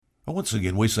Once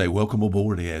again, we say welcome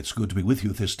aboard. Yeah, it's good to be with you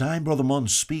at this time. Brother Munn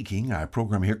speaking. Our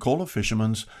program here called A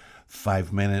Fisherman's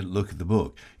 5-Minute Look at the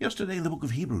Book. Yesterday in the book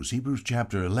of Hebrews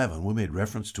chapter 11, we made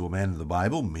reference to a man in the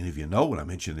Bible. Many of you know when I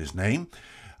mention his name.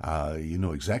 You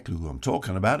know exactly who I'm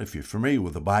talking about. If you're familiar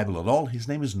with the Bible at all, his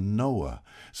name is Noah.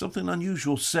 Something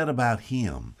unusual said about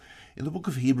him. In the book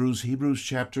of Hebrews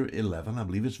chapter 11, I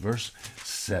believe it's verse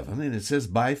 7, and it says,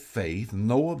 "By faith,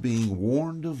 Noah being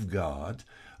warned of God,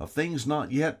 of things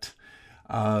not yet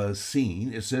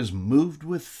seen," it says, "moved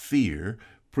with fear,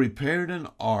 prepared an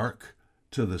ark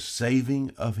to the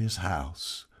saving of his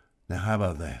house." Now, how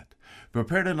about that?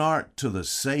 Prepared an ark to the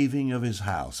saving of his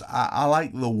house. I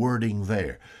like the wording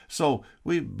there. So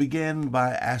we began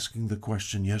by asking the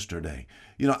question yesterday.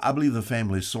 You know, I believe the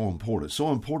family is so important.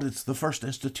 So important, it's the first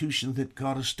institution that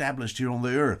God established here on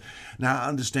the earth. Now, I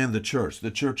understand the church.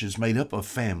 The church is made up of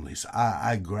families.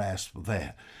 I grasp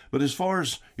that. But as far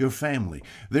as your family,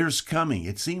 there's coming.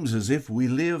 It seems as if we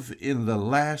live in the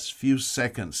last few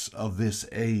seconds of this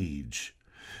age.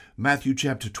 Matthew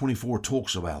chapter 24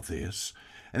 talks about this.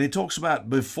 And it talks about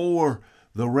before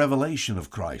the revelation of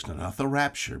Christ, and not the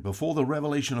rapture, before the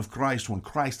revelation of Christ, when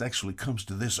Christ actually comes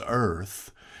to this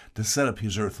earth to set up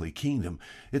his earthly kingdom.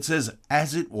 It says,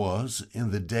 "As it was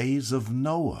in the days of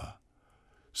Noah,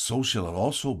 so shall it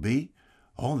also be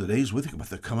all the days with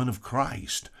the coming of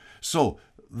Christ." So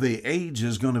the age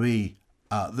is going to be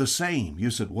the same. You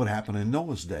said, what happened in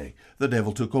Noah's day? The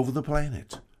devil took over the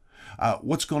planet.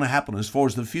 What's going to happen as far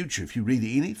as the future? If you read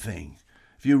anything,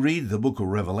 if you read the book of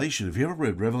Revelation, if you ever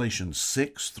read Revelation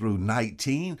 6 through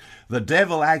 19, the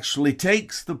devil actually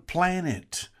takes the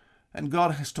planet, and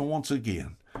God has to once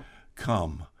again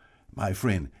come, my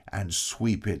friend, and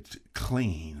sweep it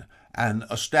clean and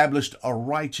established a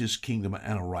righteous kingdom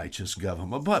and a righteous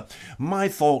government. But my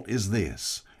thought is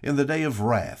this: in the day of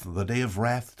wrath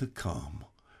to come,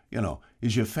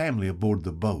 is your family aboard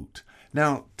the boat?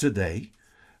 Now, today,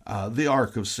 the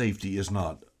ark of safety is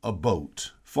not a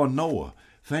boat for Noah.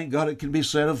 Thank God it can be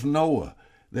said of Noah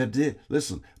that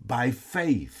by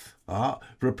faith,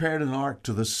 prepared an ark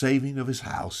to the saving of his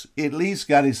house. At least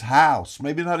got his house,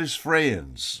 maybe not his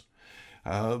friends,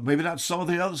 maybe not some of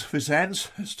the others of his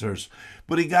ancestors,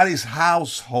 but he got his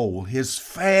household, his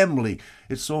family.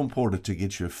 It's so important to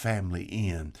get your family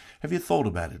in. Have you thought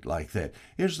about it like that?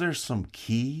 Is there some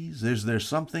keys? Is there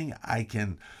something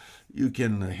you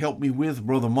can help me with,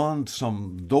 Brother Munn,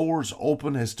 some doors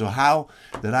open as to how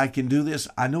that I can do this?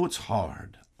 I know it's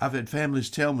hard. I've had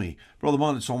families tell me, Brother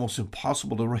Munn, it's almost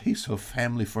impossible to raise a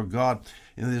family for God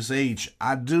in this age.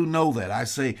 I do know that. I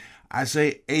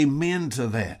say amen to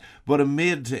that. But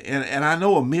and I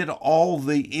know amid all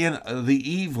the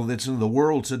evil that's in the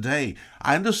world today,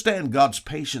 I understand God's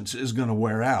patience is going to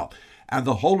wear out, and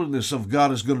the holiness of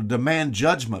God is going to demand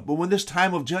judgment. But when this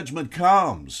time of judgment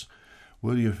comes,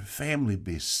 will your family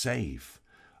be safe?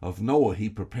 Of Noah, he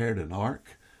prepared an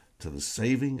ark to the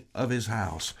saving of his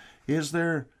house. Is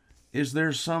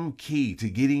there some key to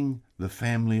getting the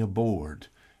family aboard?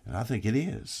 And I think it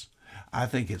is. I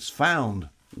think it's found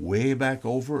way back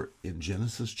over in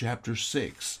Genesis chapter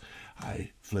 6.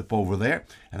 I flip over there,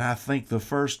 and I think the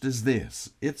first is this.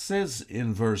 It says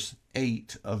in verse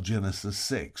 8 of Genesis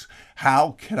 6,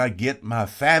 "How can I get my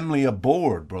family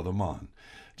aboard, Brother Mon?"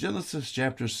 Genesis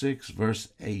chapter 6, verse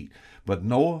 8. "But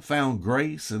Noah found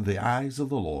grace in the eyes of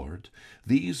the Lord.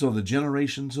 These are the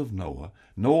generations of Noah.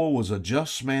 Noah was a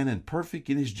just man and perfect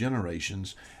in his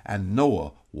generations, and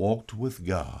Noah walked with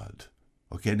God."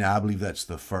 Okay, now I believe that's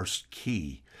the first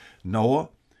key. Noah,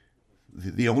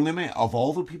 the only man of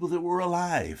all the people that were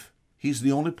alive, he's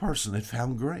the only person that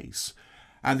found grace,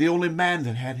 and the only man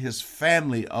that had his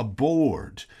family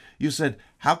aboard. You said,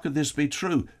 how could this be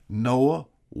true? Noah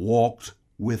walked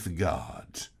with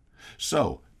God.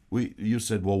 So you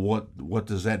said, well, what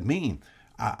does that mean?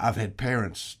 I've had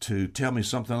parents to tell me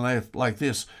something like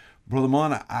this: "Brother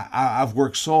Mon, I've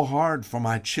worked so hard for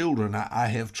my children. I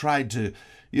have tried to,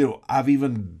 I've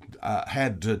even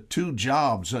had 2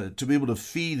 jobs to be able to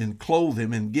feed and clothe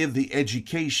them and give the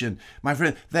education." My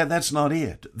friend, that's not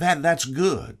it. That's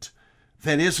good.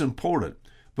 That is important.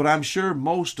 But I'm sure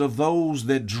most of those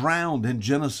that drowned in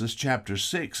Genesis chapter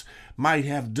 6 might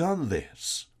have done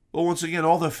this. Well, once again,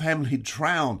 all the family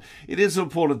drowned. It is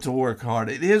important to work hard.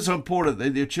 It is important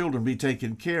that your children be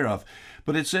taken care of.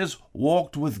 But it says,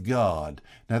 walked with God.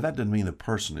 Now, that doesn't mean the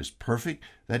person is perfect.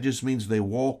 That just means they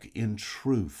walk in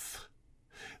truth.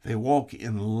 They walk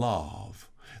in love.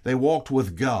 They walked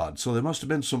with God. So there must have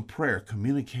been some prayer,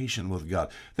 communication with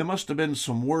God. There must have been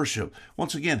some worship.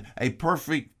 Once again, a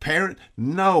perfect parent?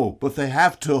 No, but they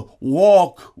have to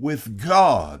walk with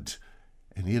God.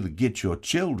 And He'll get your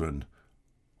children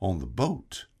on the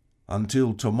boat.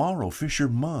 Until tomorrow,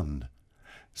 fisherman,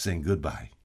 saying goodbye.